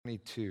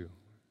22.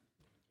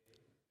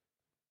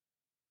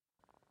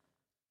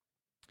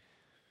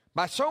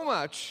 By so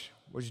much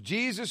was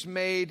Jesus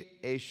made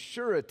a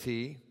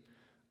surety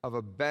of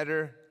a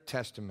better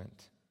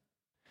testament.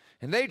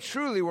 And they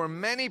truly were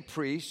many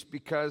priests,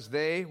 because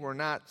they were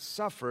not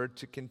suffered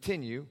to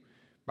continue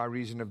by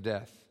reason of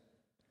death.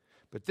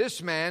 But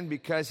this man,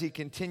 because he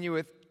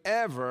continueth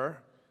ever,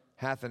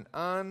 hath an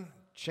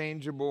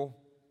unchangeable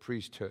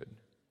priesthood.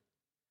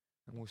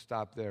 And we'll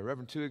stop there.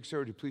 Reverend Tuig, sir,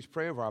 would you please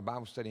pray over our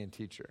Bible study and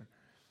teacher?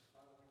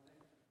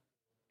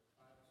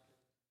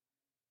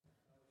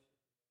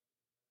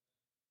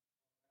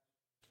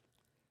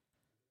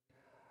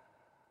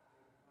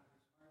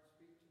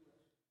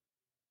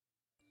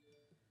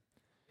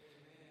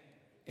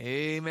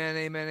 Amen,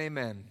 amen,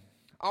 amen.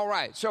 All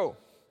right, so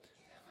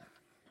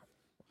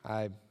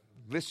I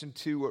listened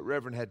to what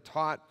Reverend had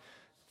taught.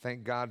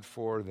 Thank God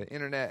for the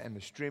internet and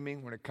the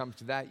streaming. When it comes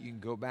to that, you can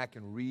go back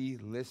and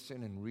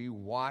re-listen and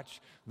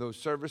re-watch those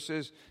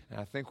services.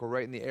 And I think we're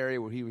right in the area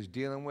where he was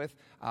dealing with.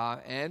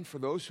 And for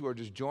those who are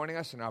just joining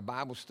us in our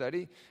Bible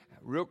study,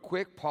 real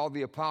quick, Paul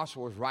the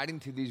Apostle was writing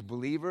to these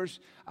believers.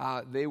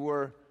 They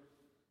were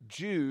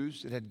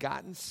Jews that had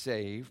gotten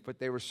saved, but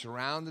they were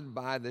surrounded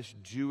by this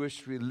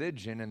Jewish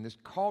religion and this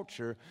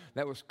culture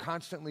that was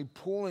constantly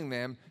pulling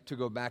them to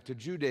go back to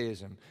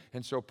Judaism.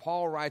 And so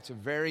Paul writes a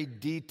very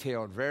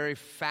detailed, very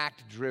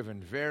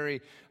fact-driven,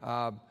 very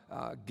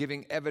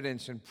giving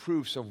evidence and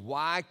proofs of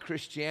why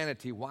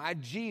Christianity, why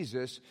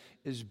Jesus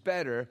is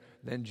better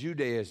than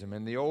Judaism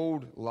and the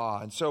old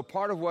law. And so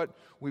part of what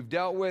we've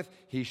dealt with,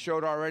 he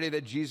showed already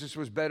that Jesus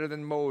was better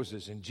than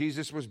Moses, and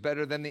Jesus was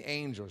better than the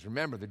angels.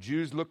 Remember, the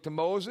Jews looked to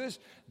Moses.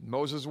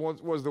 Moses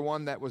was the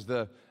one that was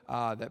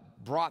that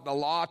brought the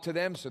law to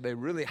them, so they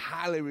really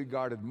highly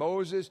regarded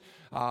Moses.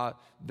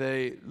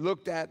 They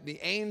looked at the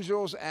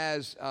angels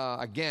as,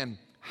 again,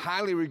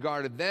 highly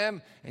regarded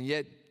them, and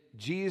yet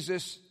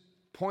Jesus,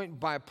 point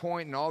by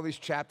point in all these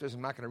chapters,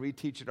 I'm not going to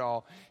reteach it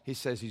all, he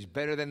says he's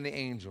better than the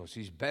angels.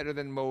 He's better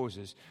than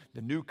Moses.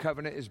 The new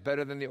covenant is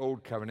better than the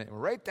old covenant.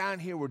 And right down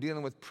here, we're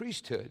dealing with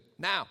priesthood.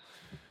 Now,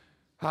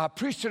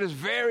 priesthood is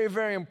very,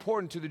 very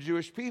important to the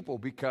Jewish people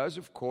because,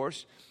 of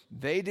course,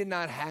 they did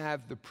not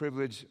have the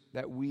privilege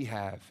that we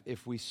have.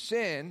 If we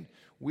sin,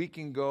 we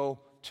can go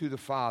to the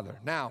Father.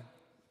 Now,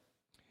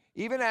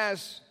 even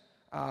as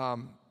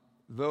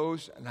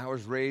those, and I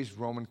was raised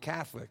Roman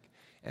Catholic.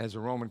 As a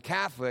Roman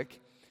Catholic,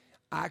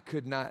 I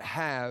could not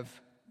have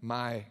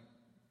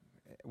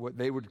what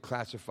they would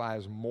classify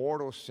as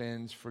mortal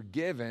sins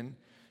forgiven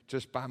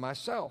just by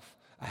myself.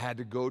 I had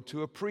to go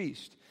to a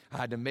priest. I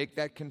had to make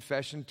that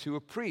confession to a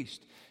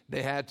priest.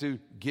 They had to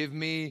give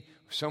me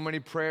so many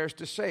prayers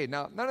to say.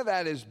 Now, none of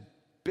that is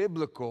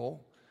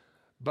biblical,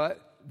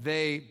 but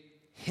they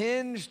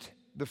hinged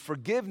the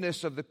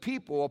forgiveness of the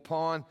people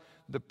upon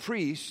the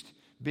priest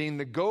being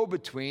the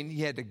go-between.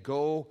 He had to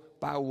go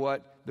by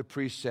what the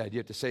priest said. You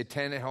have to say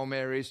 10 Hail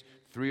Marys,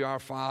 3 Our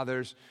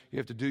Fathers. You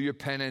have to do your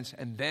penance,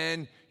 and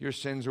then your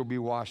sins will be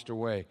washed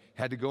away.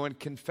 Had to go and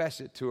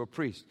confess it to a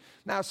priest.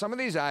 Now, some of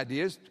these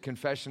ideas,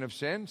 confession of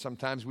sin,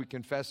 sometimes we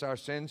confess our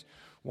sins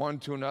one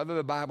to another.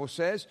 The Bible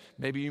says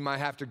maybe you might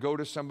have to go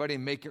to somebody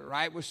and make it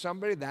right with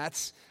somebody.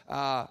 That's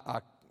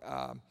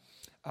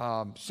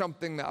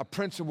something, a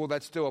principle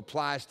that still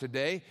applies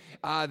today.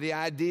 The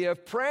idea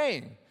of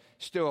praying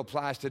still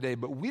applies today,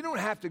 but we don't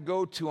have to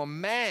go to a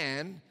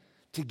man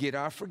to get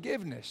our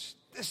forgiveness.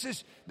 This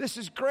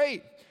is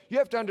great. You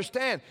have to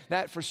understand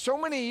that for so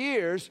many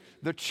years,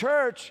 the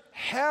church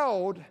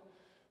held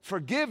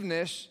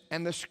forgiveness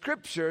and the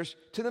scriptures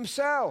to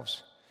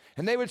themselves.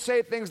 And they would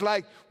say things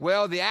like,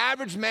 well, the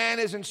average man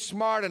isn't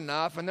smart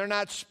enough and they're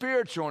not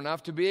spiritual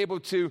enough to be able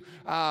to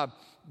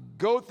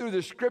go through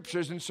the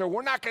scriptures, and so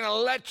we're not going to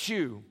let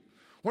you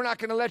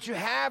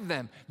have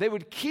them. They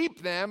would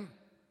keep them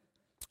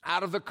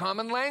out of the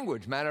common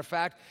language. Matter of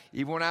fact,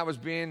 even when I was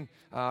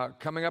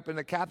coming up in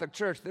the Catholic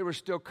Church, there were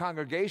still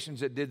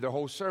congregations that did the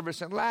whole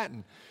service in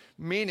Latin,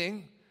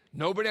 meaning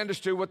nobody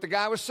understood what the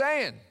guy was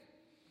saying.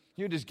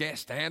 You just can't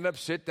stand up,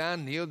 sit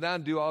down, kneel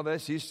down, do all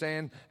this. He's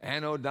saying,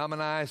 Anno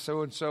Domini,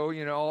 so-and-so,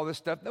 all this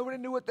stuff. Nobody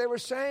knew what they were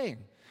saying.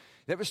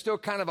 There was still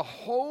kind of a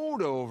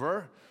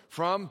holdover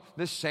from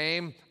the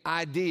same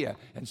idea.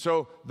 And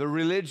so the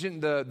religion,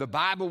 the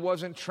Bible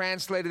wasn't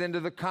translated into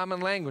the common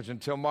language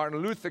until Martin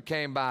Luther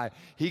came by.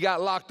 He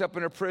got locked up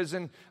in a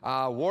prison,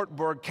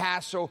 Wartburg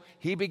Castle.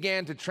 He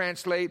began to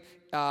translate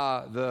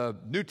the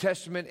New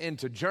Testament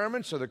into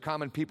German so the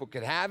common people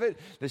could have it.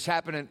 This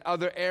happened in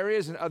other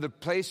areas and other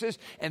places.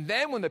 And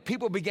then when the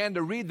people began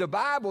to read the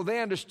Bible, they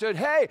understood,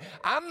 hey,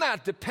 I'm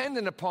not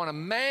dependent upon a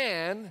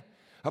man,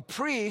 a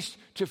priest,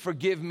 to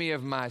forgive me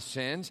of my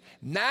sins.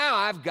 Now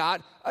I've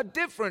got a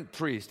different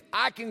priest.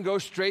 I can go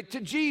straight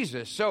to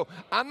Jesus. So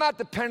I'm not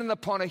dependent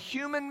upon a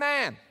human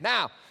man.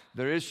 Now,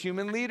 there is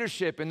human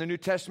leadership in the New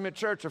Testament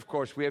church, of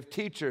course. We have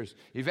teachers,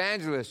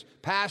 evangelists,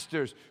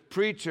 pastors,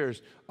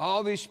 preachers,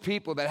 all these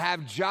people that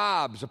have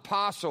jobs,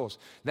 apostles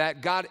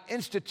that God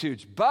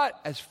institutes. But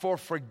as for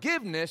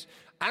forgiveness,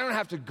 I don't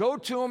have to go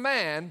to a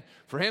man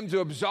for him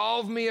to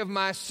absolve me of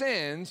my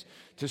sins,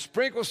 to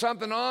sprinkle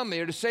something on me,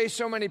 or to say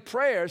so many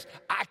prayers.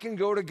 I can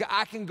go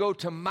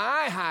to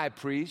my high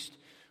priest,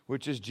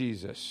 which is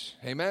Jesus.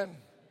 Amen?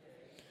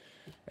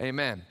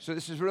 Amen. So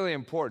this is really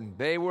important.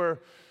 They were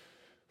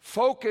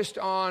focused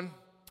on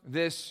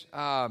this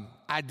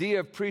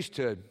idea of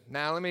priesthood.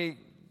 Now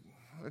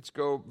let's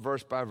go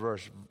verse by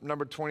verse.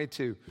 Number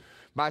 22.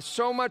 By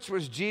so much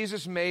was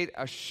Jesus made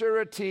a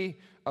surety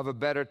of a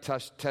better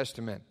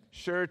testament.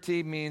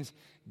 Surety means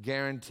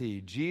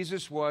guarantee.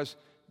 Jesus was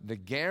the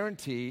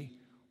guarantee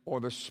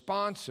or the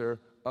sponsor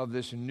of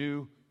this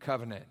new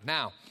covenant.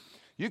 Now,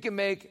 you can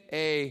make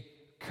a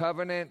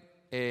covenant,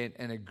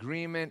 an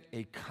agreement,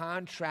 a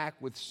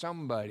contract with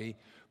somebody,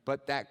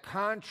 but that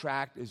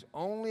contract is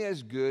only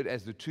as good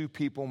as the two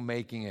people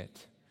making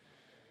it.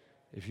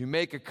 If you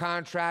make a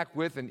contract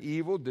with an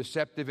evil,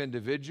 deceptive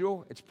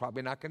individual, it's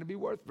probably not going to be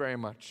worth very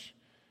much.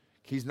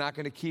 He's not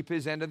going to keep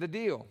his end of the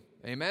deal.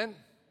 Amen?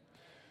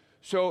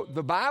 So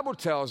the Bible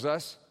tells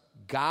us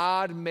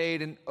God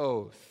made an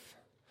oath.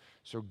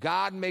 So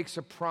God makes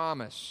a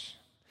promise.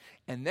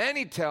 And then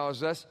he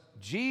tells us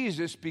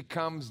Jesus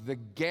becomes the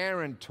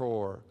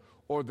guarantor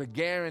or the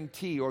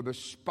guarantee or the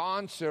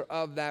sponsor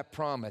of that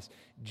promise.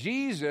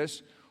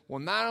 Jesus will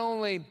not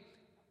only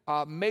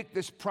make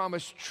this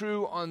promise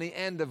true on the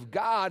end of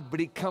God, but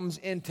he comes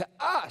into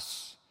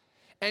us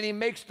and he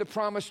makes the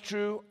promise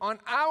true on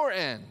our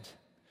end.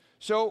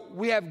 So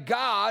we have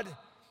God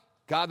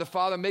the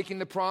Father making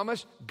the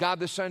promise, God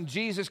the Son,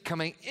 Jesus,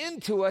 coming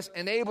into us,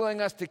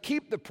 enabling us to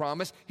keep the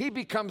promise. He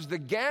becomes the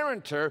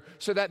guarantor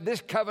so that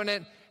this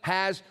covenant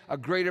has a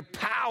greater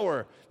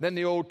power than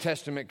the Old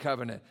Testament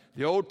covenant.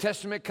 The Old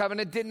Testament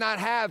covenant did not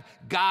have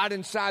God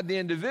inside the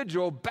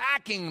individual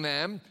backing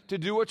them to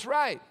do what's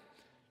right.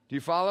 Do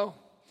you follow?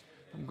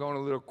 I'm going a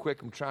little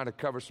quick. I'm trying to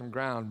cover some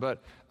ground.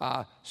 But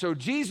so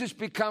Jesus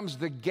becomes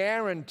the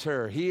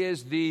guarantor. He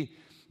is the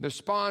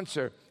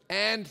sponsor.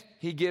 And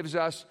he gives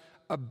us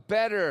a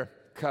better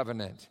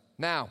covenant.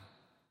 Now,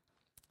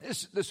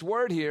 this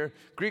word here,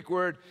 Greek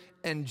word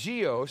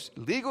angios,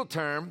 legal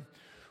term,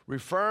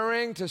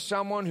 referring to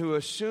someone who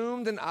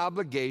assumed an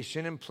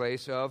obligation in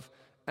place of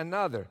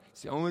another.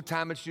 It's the only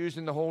time it's used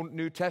in the whole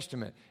New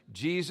Testament.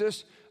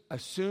 Jesus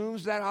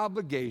assumes that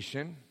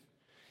obligation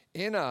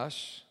in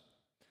us.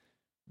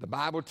 The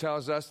Bible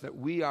tells us that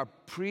we are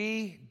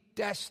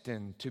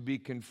predestined to be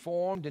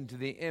conformed into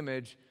the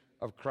image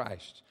of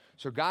Christ.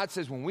 So God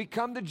says when we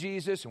come to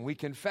Jesus and we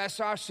confess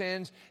our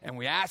sins and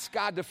we ask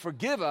God to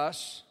forgive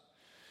us,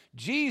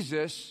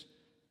 Jesus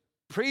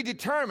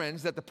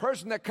predetermines that the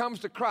person that comes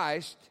to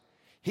Christ,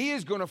 he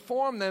is going to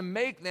form them,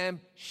 make them,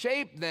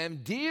 shape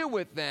them, deal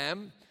with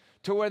them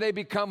to where they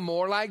become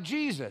more like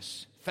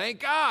Jesus.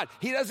 Thank God.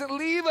 He doesn't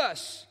leave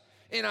us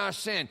in our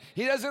sin.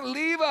 He doesn't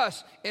leave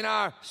us in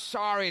our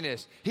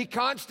sorriness. He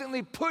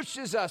constantly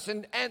pushes us.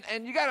 And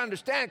you got to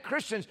understand,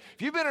 Christians,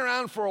 if you've been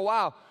around for a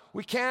while,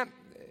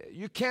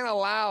 you can't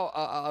allow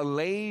a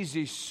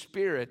lazy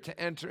spirit to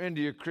enter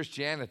into your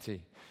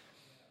Christianity.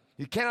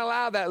 You can't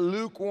allow that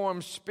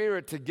lukewarm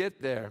spirit to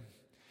get there.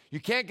 You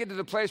can't get to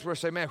the place where I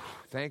say, man,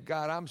 thank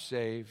God I'm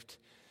saved.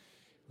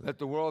 Let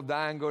the world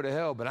die and go to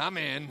hell, but I'm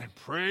in.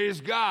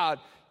 Praise God.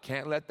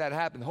 Can't let that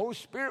happen. The Holy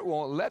Spirit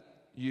won't let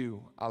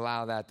you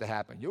allow that to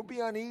happen. You'll be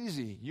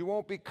uneasy. You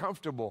won't be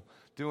comfortable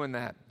doing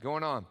that.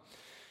 Going on.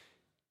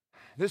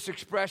 This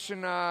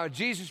expression,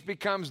 Jesus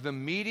becomes the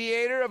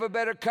mediator of a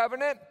better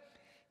covenant.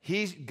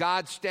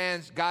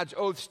 God's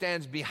oath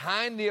stands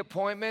behind the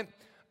appointment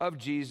of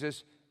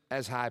Jesus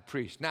as high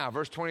priest. Now,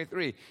 verse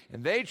 23,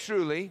 and they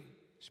truly,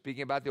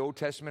 speaking about the Old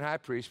Testament high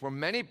priests, were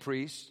many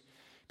priests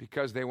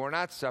because they were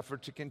not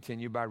suffered to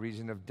continue by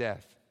reason of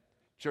death.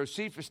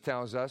 Josephus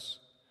tells us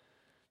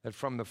that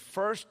from the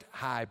first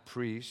high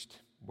priest,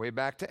 way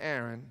back to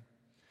Aaron,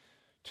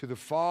 to the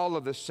fall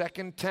of the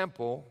second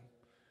temple,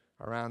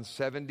 around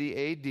 70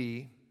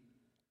 A.D.,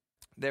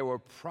 there were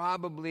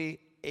probably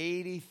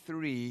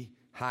 83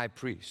 high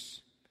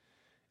priests.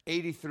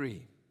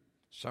 83.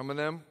 Some of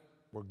them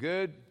were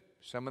good,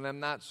 some of them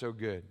not so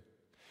good.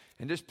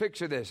 And just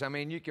picture this. I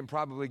mean, you can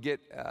probably get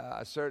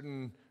a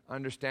certain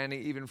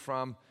understanding even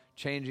from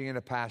changing in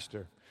a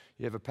pastor.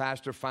 You have a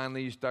pastor,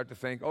 finally you start to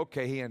think,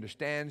 okay, he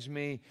understands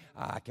me,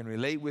 I can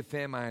relate with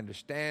him, I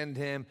understand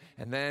him,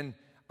 and then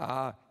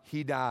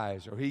he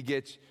dies or he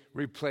gets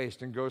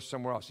replaced and goes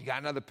somewhere else. You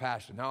got another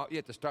pastor. Now you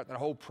have to start that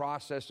whole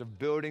process of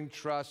building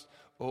trust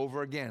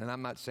over again. And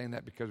I'm not saying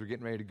that because we're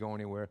getting ready to go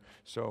anywhere,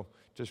 so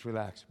just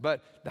relax.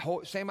 But the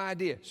whole same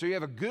idea. So you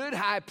have a good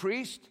high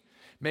priest.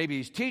 Maybe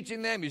he's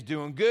teaching them, he's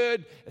doing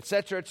good,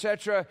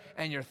 etc.,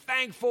 and you're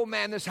thankful,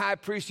 man, this high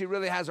priest, he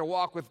really has a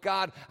walk with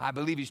God. I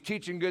believe he's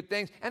teaching good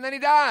things. And then he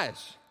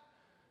dies.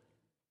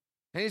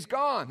 And he's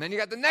gone. Then you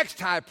got the next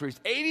high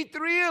priest.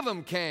 83 of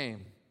them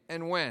came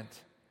and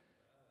went.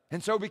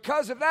 And so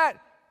because of that,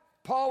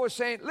 Paul was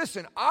saying,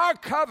 listen, our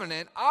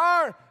covenant,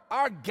 our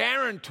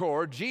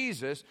guarantor,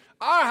 Jesus,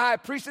 our high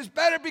priest is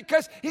better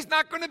because he's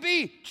not going to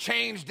be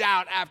changed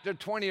out after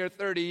 20 or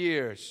 30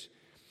 years.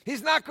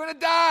 He's not going to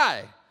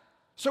die.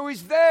 So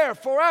he's there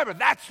forever.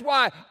 That's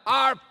why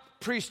our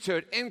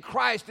priesthood in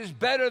Christ is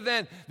better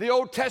than the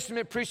Old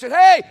Testament priesthood.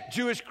 Hey,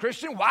 Jewish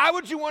Christian, why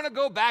would you want to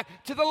go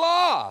back to the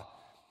law?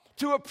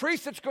 To a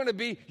priest that's going to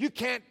be, you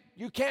can't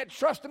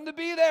trust him to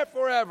be there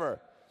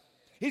forever.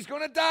 He's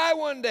going to die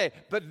one day.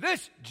 But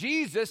this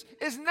Jesus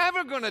is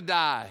never going to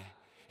die.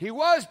 He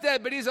was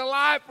dead, but he's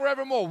alive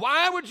forevermore.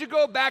 Why would you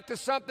go back to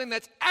something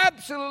that's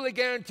absolutely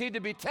guaranteed to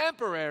be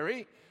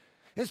temporary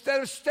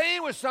instead of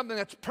staying with something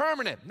that's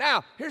permanent?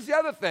 Now, here's the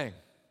other thing.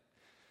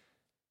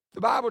 The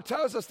Bible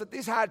tells us that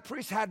these high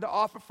priests had to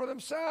offer for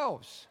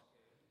themselves.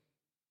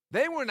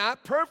 They were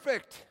not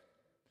perfect.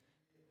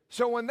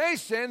 So when they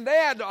sinned, they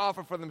had to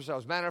offer for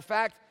themselves. Matter of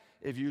fact,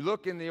 if you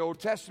look in the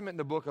Old Testament, in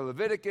the book of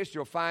Leviticus,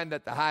 you'll find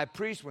that the high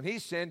priest, when he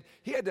sinned,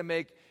 he had to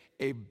make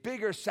a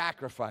bigger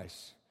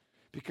sacrifice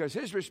because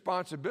his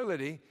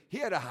responsibility, he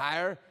had a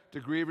higher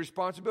degree of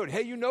responsibility.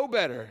 Hey, you know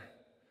better.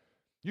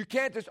 You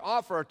can't just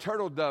offer a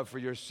turtle dove for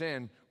your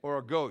sin or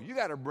a goat. You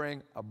got to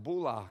bring a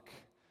bullock,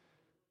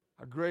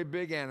 a great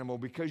big animal,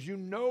 because you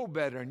know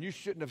better and you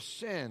shouldn't have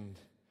sinned.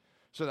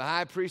 So the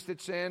high priest that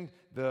sinned,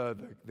 the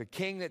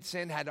king that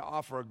sinned had to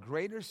offer a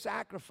greater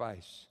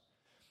sacrifice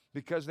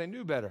because they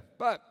knew better.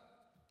 But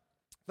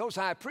those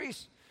high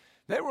priests,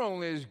 they were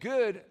only as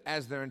good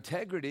as their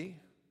integrity.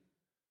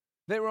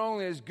 They were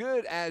only as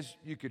good as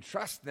you could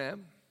trust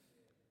them.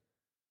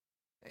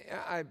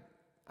 I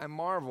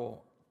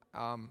marvel.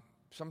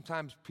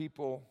 Sometimes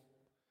people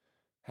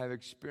have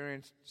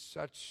experienced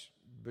such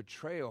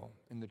betrayal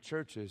in the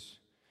churches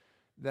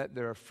that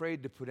they're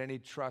afraid to put any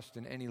trust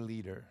in any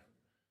leader.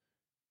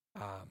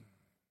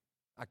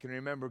 I can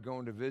remember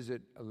going to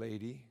visit a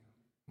lady.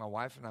 My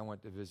wife and I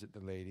went to visit the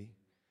lady,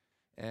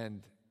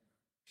 and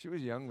she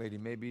was a young lady,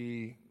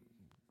 maybe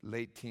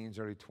late teens,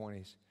 early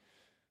 20s.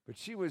 But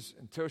she was,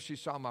 until she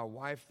saw my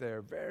wife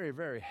there, very,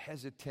 very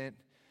hesitant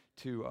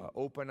to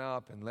open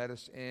up and let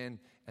us in.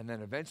 And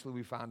then eventually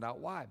we found out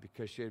why,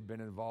 because she had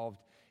been involved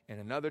in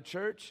another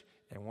church,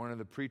 and one of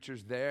the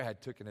preachers there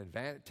had taken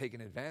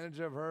advantage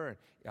of her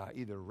and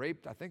either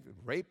raped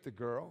the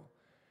girl.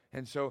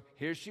 And so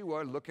here she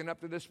was looking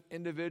up to this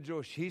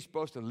individual. He's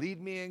supposed to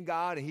lead me in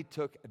God, and he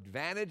took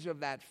advantage of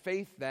that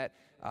faith that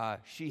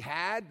she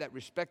had, that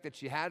respect that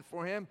she had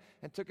for him,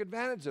 and took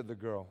advantage of the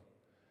girl.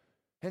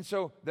 And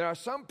so there are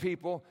some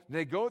people,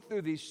 they go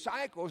through these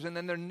cycles, and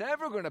then they're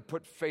never going to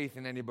put faith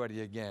in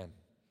anybody again.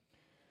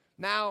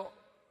 Now,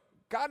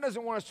 God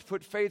doesn't want us to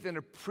put faith in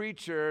a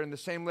preacher in the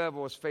same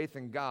level as faith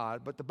in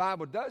God, but the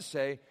Bible does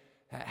say,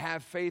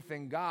 have faith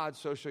in God,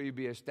 so shall you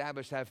be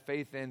established. Have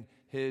faith in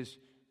his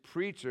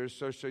preachers,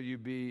 so shall you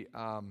be,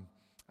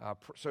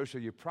 so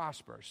shall you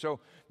prosper. So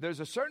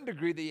there's a certain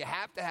degree that you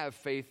have to have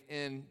faith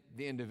in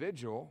the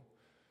individual.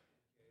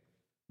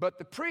 But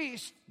the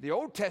priest, the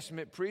Old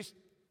Testament priest,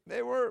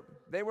 they were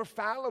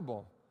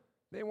fallible.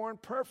 They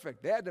weren't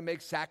perfect. They had to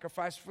make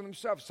sacrifices for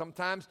themselves.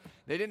 Sometimes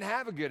they didn't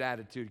have a good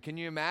attitude. Can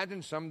you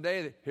imagine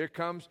someday here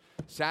comes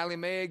Sally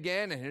Mae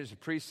again, and here's a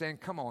priest saying,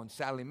 come on,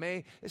 Sally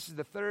Mae, this is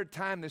the third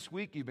time this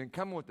week you've been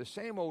coming with the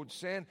same old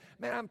sin.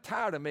 Man, I'm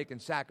tired of making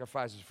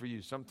sacrifices for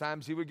you.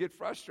 Sometimes he would get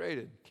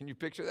frustrated. Can you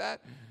picture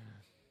that?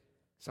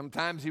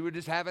 Sometimes he would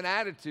just have an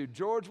attitude.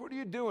 George, what are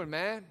you doing,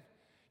 man?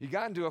 You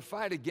got into a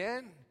fight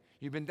again?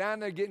 You've been down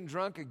there getting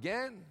drunk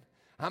again?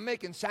 I'm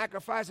making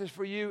sacrifices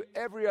for you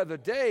every other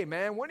day,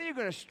 man. When are you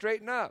going to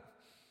straighten up?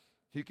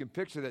 You can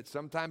picture that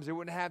sometimes they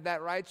wouldn't have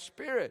that right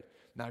spirit.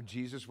 Now,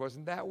 Jesus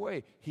wasn't that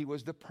way. He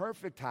was the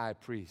perfect high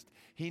priest.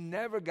 He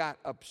never got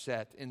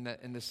upset in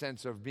the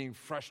sense of being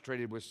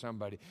frustrated with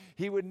somebody.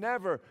 He would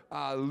never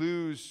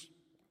lose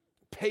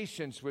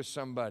patience with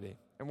somebody.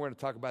 And we're going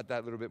to talk about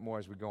that a little bit more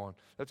as we go on.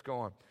 Let's go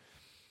on.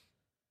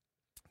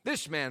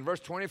 This man, verse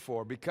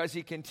 24, because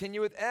he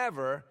continueth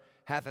ever,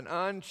 hath an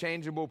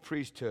unchangeable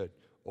priesthood.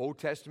 Old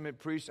Testament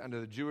priests under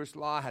the Jewish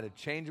law had a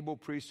changeable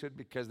priesthood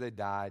because they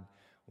died.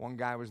 One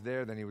guy was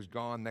there, then he was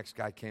gone, next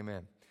guy came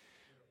in.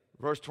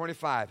 Verse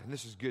 25, and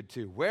this is good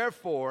too.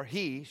 Wherefore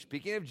he,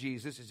 speaking of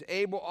Jesus, is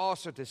able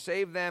also to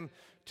save them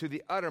to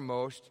the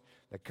uttermost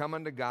that come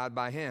unto God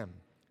by him,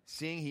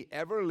 seeing he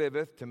ever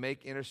liveth to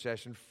make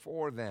intercession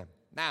for them.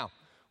 Now,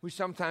 we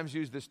sometimes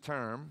use this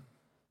term.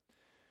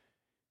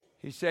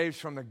 He saves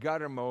from the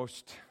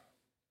guttermost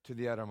to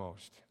the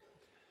uttermost.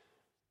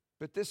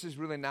 But this is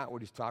really not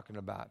what he's talking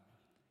about.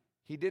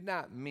 He did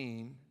not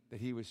mean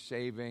that he was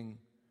saving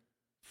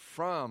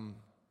from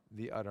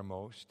the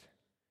uttermost.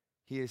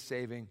 He is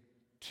saving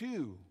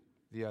to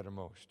the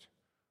uttermost.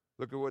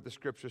 Look at what the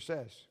scripture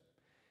says.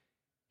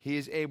 He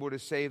is able to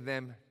save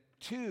them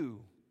to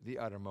the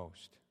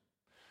uttermost.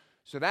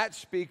 So that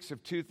speaks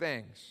of two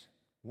things.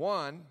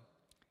 One,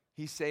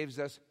 he saves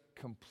us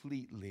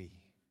completely.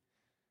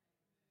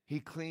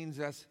 He cleans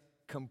us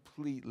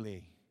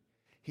completely.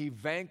 He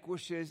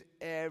vanquishes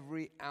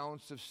every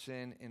ounce of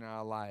sin in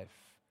our life.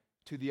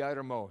 To the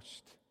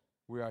uttermost,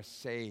 we are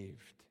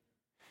saved.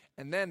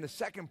 And then the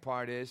second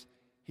part is,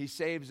 he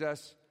saves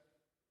us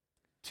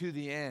to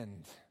the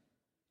end,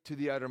 to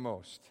the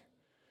uttermost.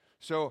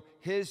 So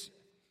his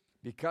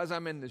because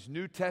I'm in this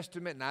New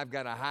Testament and I've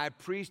got a high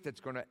priest that's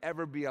going to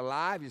ever be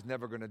alive, he's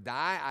never going to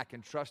die, I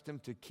can trust him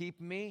to keep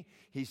me.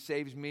 He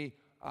saves me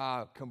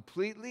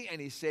completely, and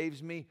he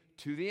saves me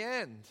to the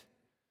end.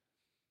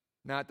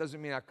 Now, it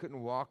doesn't mean I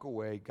couldn't walk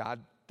away. God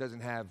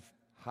doesn't have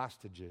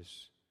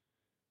hostages,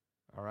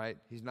 all right?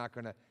 He's not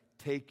going to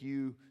take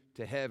you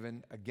to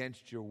heaven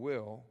against your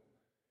will.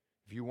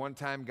 If you one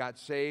time got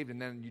saved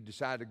and then you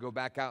decide to go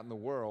back out in the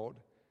world,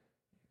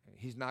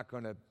 he's not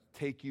going to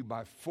take you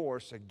by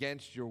force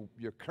against your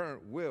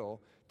current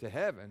will to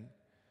heaven.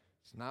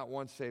 It's not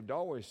once saved,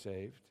 always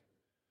saved.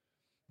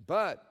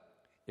 But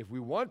if we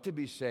want to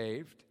be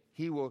saved,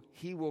 he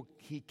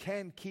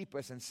can keep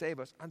us and save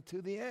us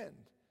unto the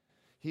end.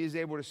 He is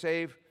able to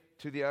save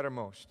to the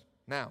uttermost.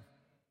 Now,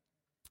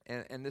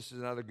 and this is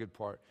another good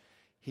part.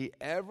 He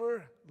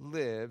ever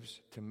lives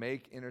to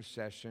make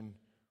intercession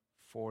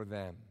for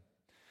them.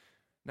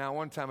 Now,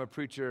 one time a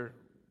preacher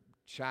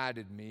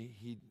chided me.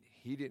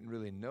 He didn't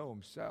really know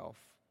himself,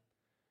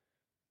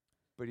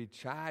 but he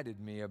chided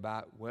me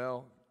about,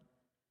 well,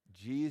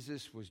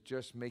 Jesus was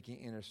just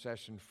making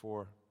intercession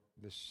for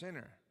the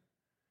sinner.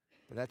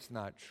 But that's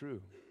not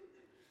true.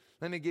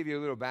 Let me give you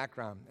a little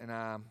background. In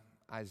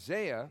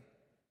Isaiah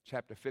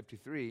chapter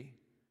 53,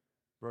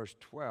 verse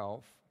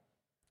 12,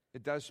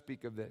 it does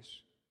speak of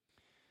this.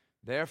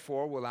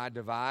 Therefore will I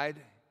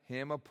divide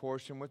him a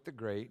portion with the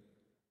great,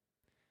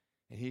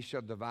 and he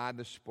shall divide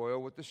the spoil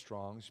with the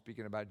strong,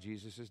 speaking about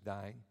Jesus'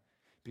 dying,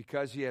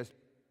 because he has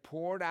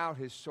poured out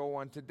his soul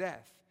unto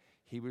death.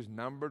 He was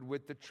numbered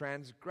with the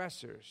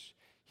transgressors.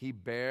 He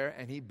bare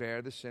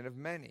the sin of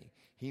many.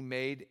 He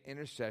made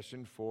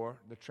intercession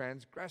for the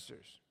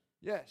transgressors.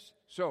 Yes.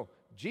 So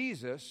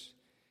Jesus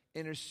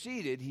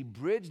interceded. He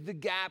bridged the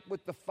gap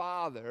with the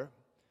Father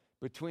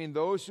between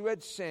those who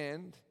had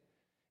sinned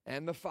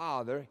and the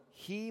Father.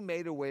 He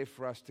made a way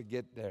for us to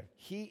get there.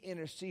 He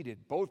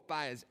interceded both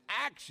by his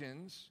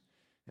actions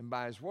and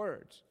by his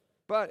words.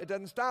 But it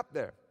doesn't stop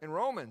there. In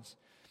Romans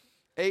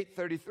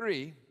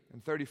 8:33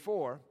 and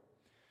 34,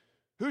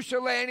 who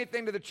shall lay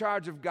anything to the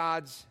charge of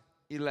God's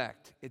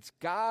elect? It's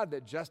God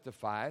that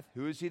justifieth.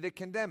 Who is he that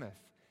condemneth?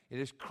 It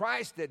is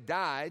Christ that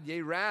died,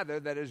 yea, rather,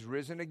 that is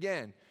risen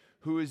again,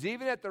 who is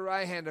even at the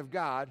right hand of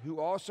God, who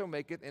also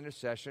maketh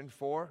intercession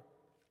for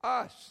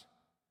us.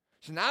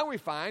 So now we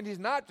find he's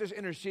not just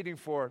interceding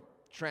for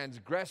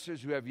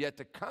transgressors who have yet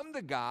to come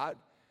to God,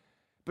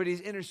 but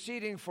he's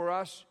interceding for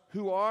us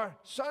who are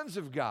sons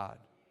of God.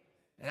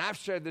 And I've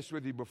shared this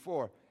with you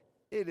before.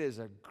 It is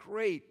a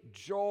great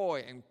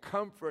joy and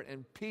comfort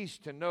and peace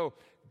to know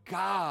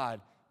God,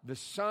 the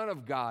Son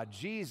of God,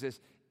 Jesus,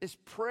 is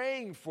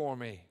praying for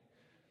me.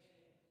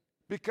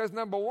 Because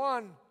number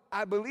one,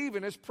 I believe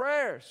in his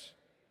prayers.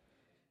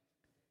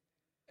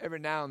 Every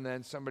now and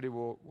then somebody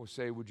will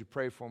say, would you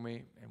pray for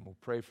me? And we'll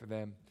pray for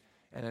them.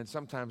 And then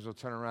sometimes they'll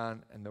turn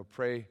around and they'll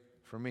pray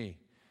for me,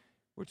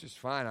 which is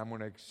fine. I'm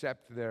going to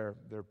accept their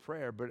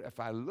prayer. But if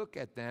I look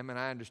at them and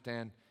I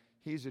understand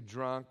he's a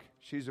drunk,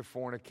 she's a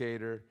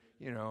fornicator,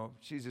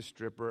 she's a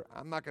stripper,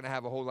 I'm not going to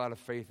have a whole lot of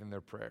faith in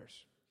their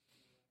prayers.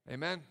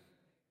 Amen?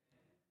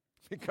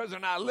 Because they're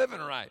not living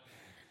right.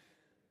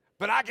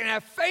 But I can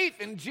have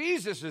faith in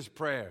Jesus'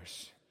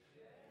 prayers.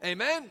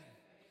 Amen?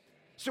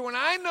 So when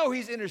I know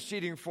he's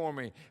interceding for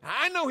me,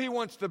 I know he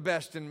wants the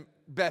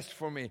best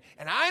for me,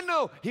 and I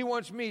know he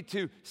wants me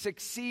to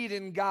succeed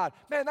in God,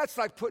 man, that's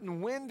like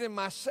putting wind in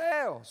my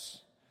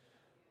sails.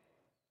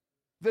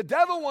 The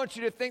devil wants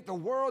you to think the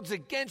world's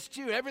against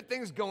you,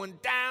 everything's going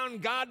down,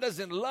 God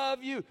doesn't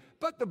love you.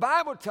 But the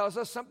Bible tells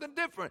us something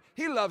different.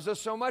 He loves us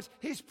so much,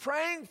 he's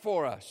praying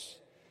for us.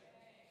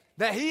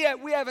 That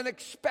we have an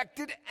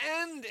expected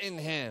end in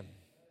him.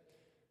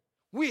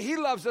 He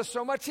loves us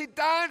so much, he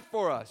died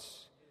for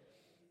us.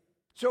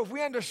 So if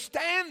we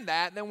understand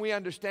that, then we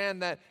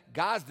understand that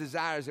God's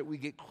desire is that we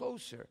get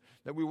closer,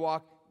 that we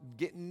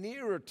get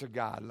nearer to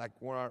God, like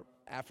one of our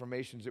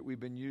affirmations that we've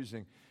been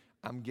using.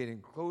 I'm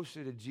getting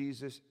closer to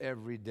Jesus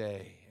every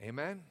day.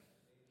 Amen?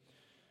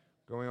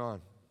 Going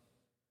on.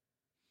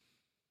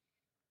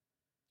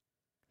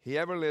 He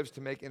ever lives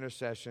to make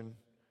intercession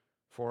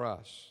for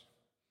us.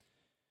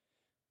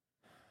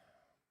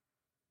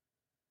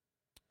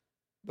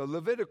 The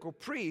Levitical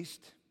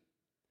priest,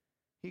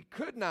 he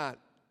could not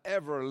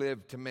ever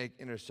live to make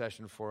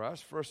intercession for us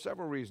for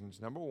several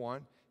reasons. Number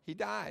one, he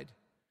died.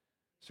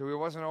 So he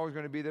wasn't always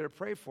going to be there to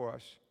pray for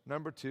us.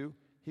 Number two,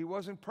 he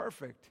wasn't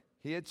perfect.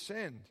 He had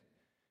sinned.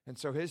 And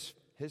so his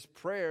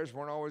prayers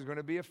weren't always going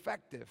to be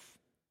effective.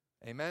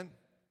 Amen?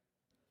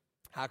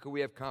 How can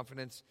we have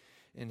confidence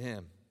in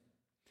him?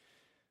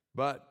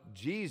 But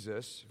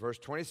Jesus, verse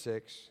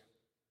 26,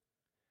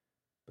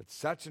 but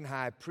such an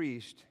high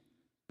priest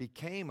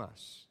became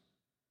us,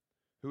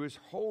 who is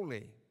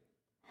holy,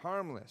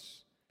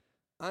 harmless,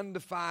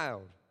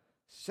 undefiled,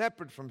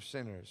 separate from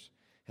sinners,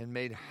 and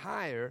made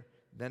higher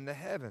than the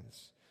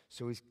heavens.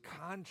 So he's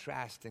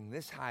contrasting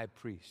this high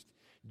priest.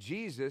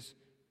 Jesus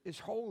is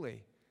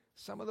holy.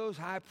 Some of those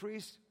high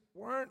priests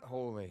weren't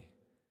holy.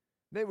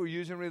 They were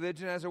using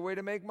religion as a way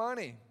to make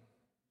money.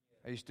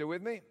 Are you still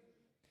with me?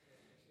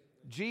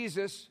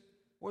 Jesus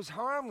was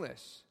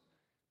harmless.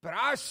 But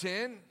our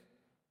sin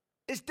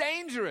is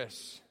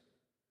dangerous.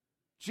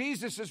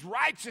 Jesus'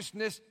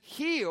 righteousness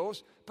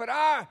heals, but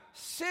our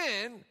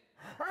sin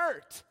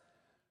hurt.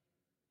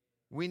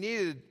 We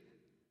needed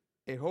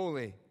a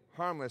holy,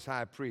 harmless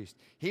high priest.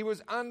 He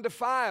was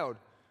undefiled.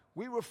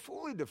 We were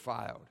fully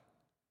defiled.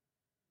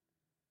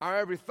 Our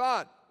every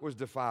thought was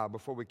defiled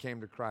before we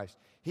came to Christ.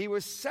 He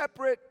was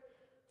separate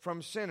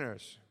from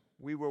sinners.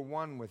 We were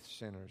one with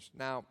sinners.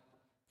 Now,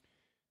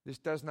 this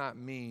does not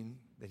mean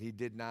that he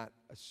did not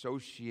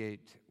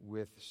associate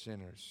with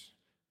sinners,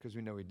 because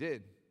we know he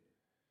did.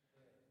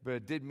 But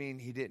it did mean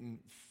he didn't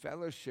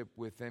fellowship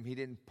with them. He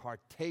didn't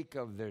partake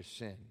of their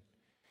sin.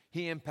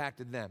 He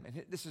impacted them.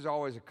 And this is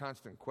always a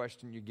constant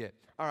question you get.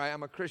 All right,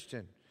 I'm a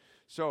Christian,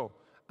 so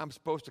I'm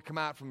supposed to come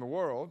out from the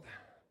world,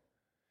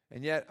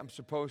 and yet I'm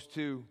supposed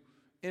to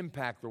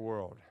impact the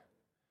world.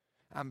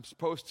 I'm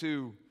supposed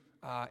to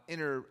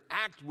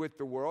interact with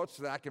the world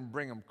so that I can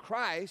bring them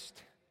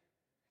Christ,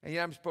 and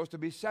yet I'm supposed to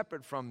be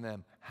separate from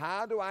them.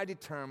 How do I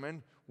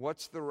determine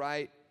what's the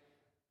right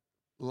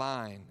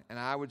line? And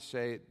I would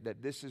say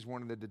that this is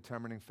one of the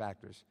determining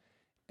factors.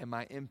 Am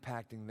I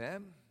impacting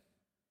them,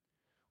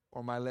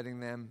 or am I letting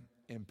them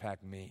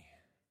impact me?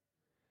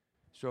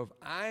 So if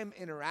I'm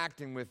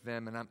interacting with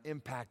them and I'm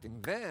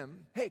impacting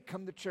them, hey,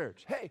 come to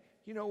church. Hey,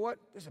 you know what?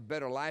 There's a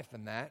better life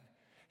than that.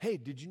 Hey,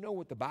 did you know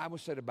what the Bible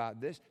said about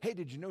this? Hey,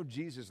 did you know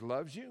Jesus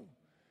loves you?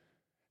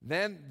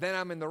 Then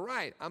I'm in the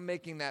right. I'm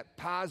making that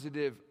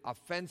positive,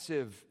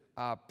 offensive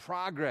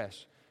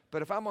progress.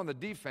 But if I'm on the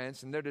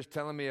defense and they're just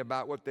telling me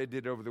about what they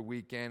did over the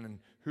weekend and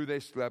who they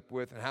slept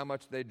with and how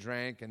much they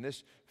drank and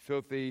this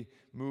filthy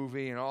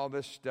movie and all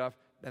this stuff,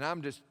 then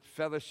I'm just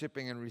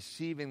fellowshipping and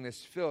receiving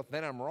this filth,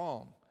 then I'm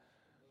wrong.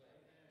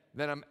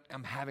 Then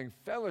I'm having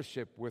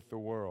fellowship with the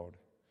world.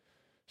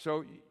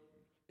 So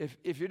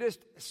if you're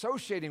just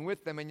associating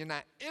with them and you're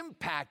not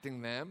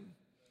impacting them,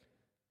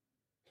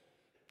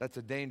 that's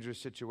a dangerous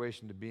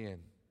situation to be in.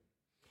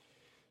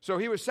 So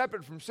he was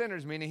separate from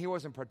sinners, meaning he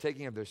wasn't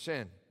partaking of their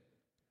sin.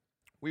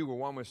 We were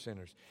one with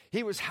sinners.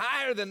 He was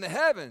higher than the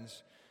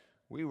heavens.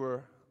 We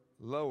were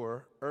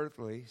lower,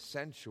 earthly,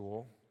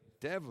 sensual,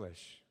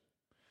 devilish.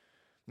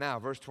 Now,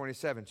 verse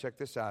 27, check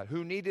this out.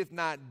 Who needeth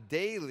not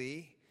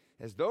daily,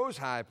 as those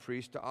high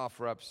priests, to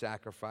offer up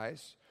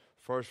sacrifice,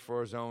 first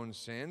for his own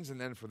sins and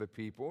then for the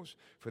people's.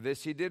 For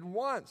this he did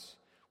once,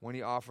 when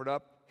he offered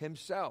up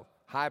himself.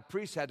 High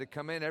priest had to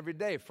come in every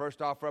day,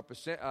 first offer up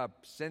a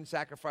sin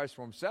sacrifice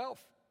for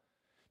himself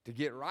to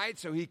get right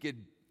so he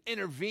could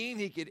intervene,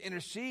 he could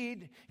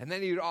intercede, and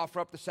then he would offer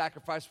up the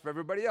sacrifice for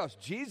everybody else.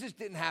 Jesus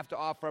didn't have to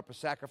offer up a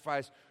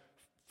sacrifice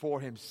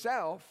for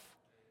himself.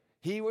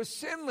 He was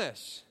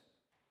sinless.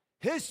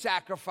 His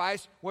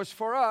sacrifice was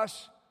for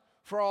us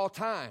for all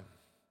time.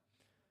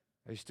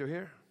 Are you still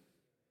here?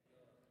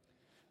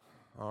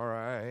 All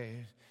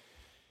right.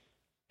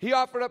 He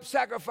offered up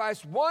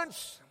sacrifice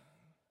once,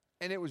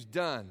 and it was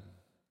done.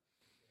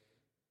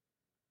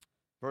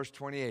 Verse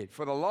 28,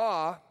 for the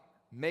law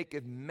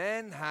maketh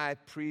men high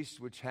priests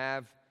which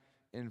have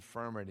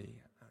infirmity.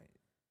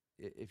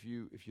 If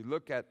you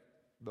look at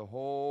the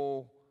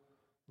whole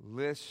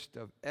list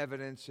of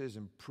evidences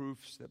and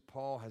proofs that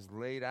Paul has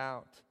laid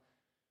out,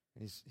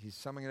 and he's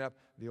summing it up,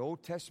 the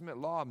Old Testament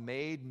law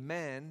made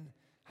men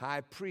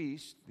high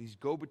priests, these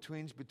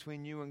go-betweens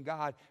between you and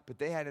God, but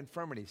they had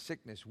infirmity,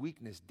 sickness,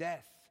 weakness,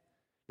 death.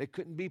 They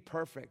couldn't be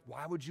perfect.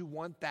 Why would you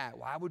want that?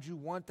 Why would you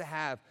want to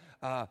have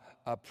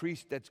a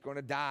priest that's going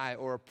to die,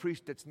 or a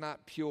priest that's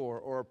not pure,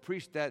 or a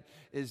priest that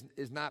isn't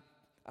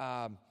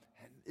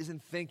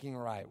thinking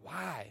right?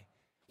 Why?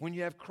 When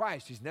you have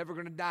Christ, he's never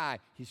going to die.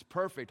 He's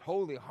perfect,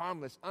 holy,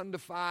 harmless,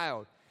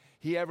 undefiled.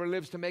 He ever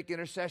lives to make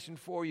intercession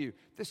for you.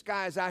 This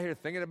guy is out here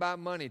thinking about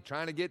money,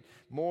 trying to get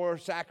more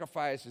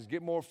sacrifices,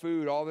 get more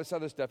food, all this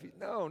other stuff.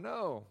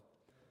 No.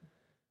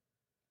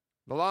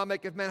 The law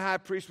maketh men high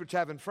priests which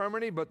have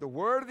infirmity, but the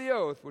word of the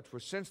oath, which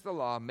was since the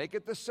law,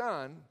 maketh the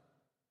Son,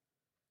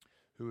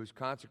 who is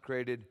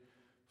consecrated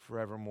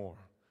forevermore.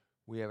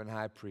 We have a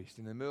high priest.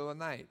 In the middle of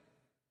the night,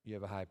 you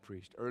have a high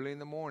priest. Early in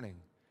the morning,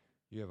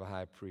 you have a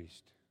high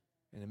priest.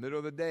 In the middle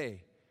of the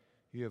day,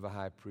 you have a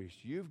high priest.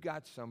 You've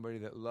got somebody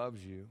that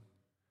loves you,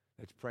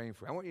 that's praying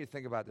for you. I want you to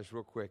think about this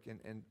real quick,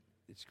 and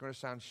it's going to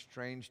sound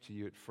strange to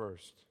you at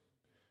first.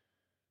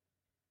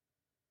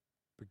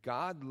 But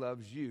God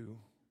loves you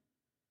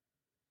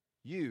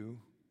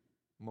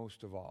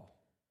most of all.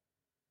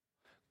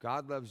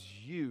 God loves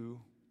you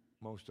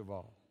most of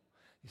all.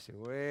 You say,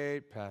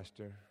 wait,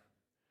 Pastor,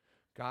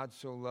 God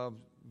so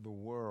loved the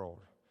world.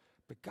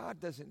 But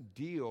God doesn't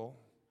deal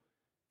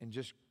in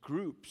just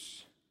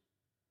groups.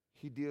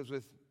 He deals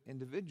with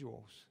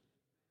individuals.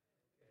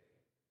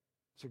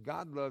 So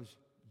God loves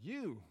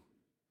you.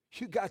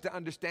 You got to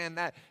understand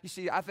that. You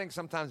see, I think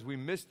sometimes we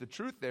miss the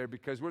truth there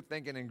because we're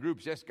thinking in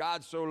groups, yes,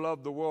 God so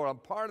loved the world. I'm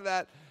part of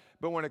that.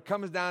 But when it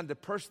comes down to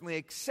personally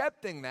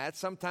accepting that,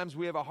 sometimes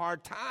we have a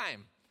hard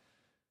time.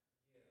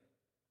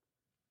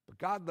 But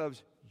God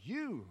loves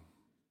you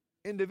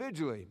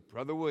individually,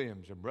 Brother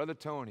Williams or Brother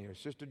Tony or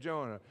Sister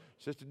Joan or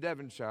Sister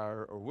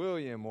Devonshire or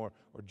William or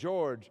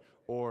George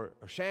or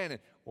Shannon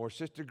or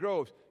Sister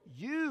Groves.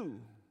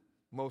 You,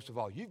 most of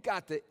all, you've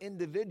got to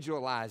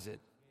individualize it.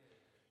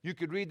 You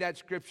could read that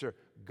scripture,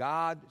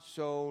 God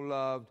so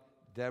loved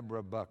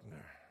Deborah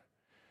Buckner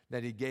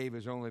that he gave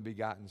his only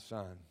begotten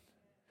Son,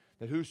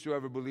 that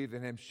whosoever believed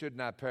in him should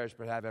not perish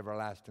but have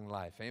everlasting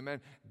life.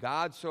 Amen.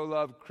 God so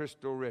loved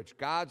Crystal Rich.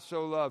 God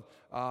so loved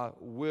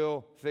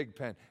Will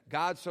Thigpen.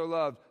 God so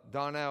loved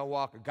Donnell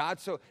Walker.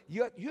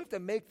 You have to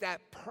make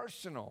that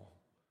personal.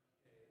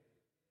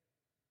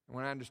 And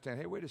when I understand,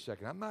 hey, wait a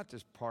second, I'm not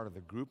just part of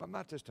the group. I'm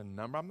not just a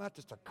number. I'm not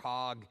just a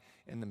cog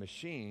in the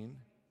machine.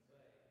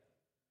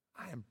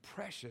 I am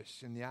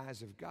precious in the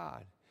eyes of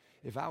God.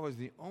 If I was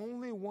the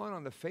only one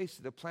on the face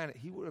of the planet,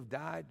 he would have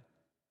died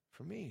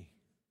for me.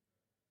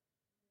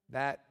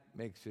 That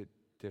makes it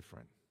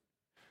different.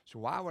 So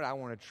why would I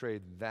want to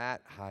trade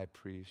that high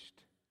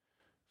priest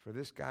for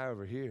this guy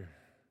over here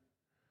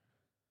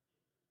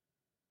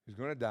who's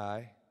going to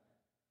die,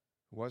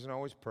 who wasn't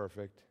always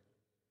perfect,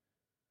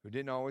 who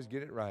didn't always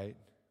get it right?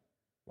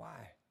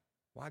 Why?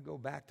 Why go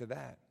back to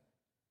that?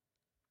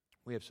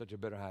 We have such a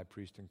better high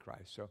priest in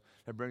Christ. So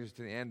that brings us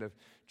to the end of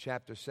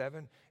chapter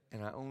 7,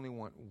 and I only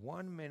want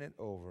 1 minute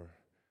over.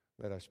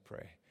 Let us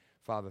pray.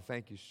 Father,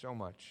 thank you so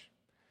much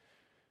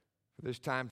for this time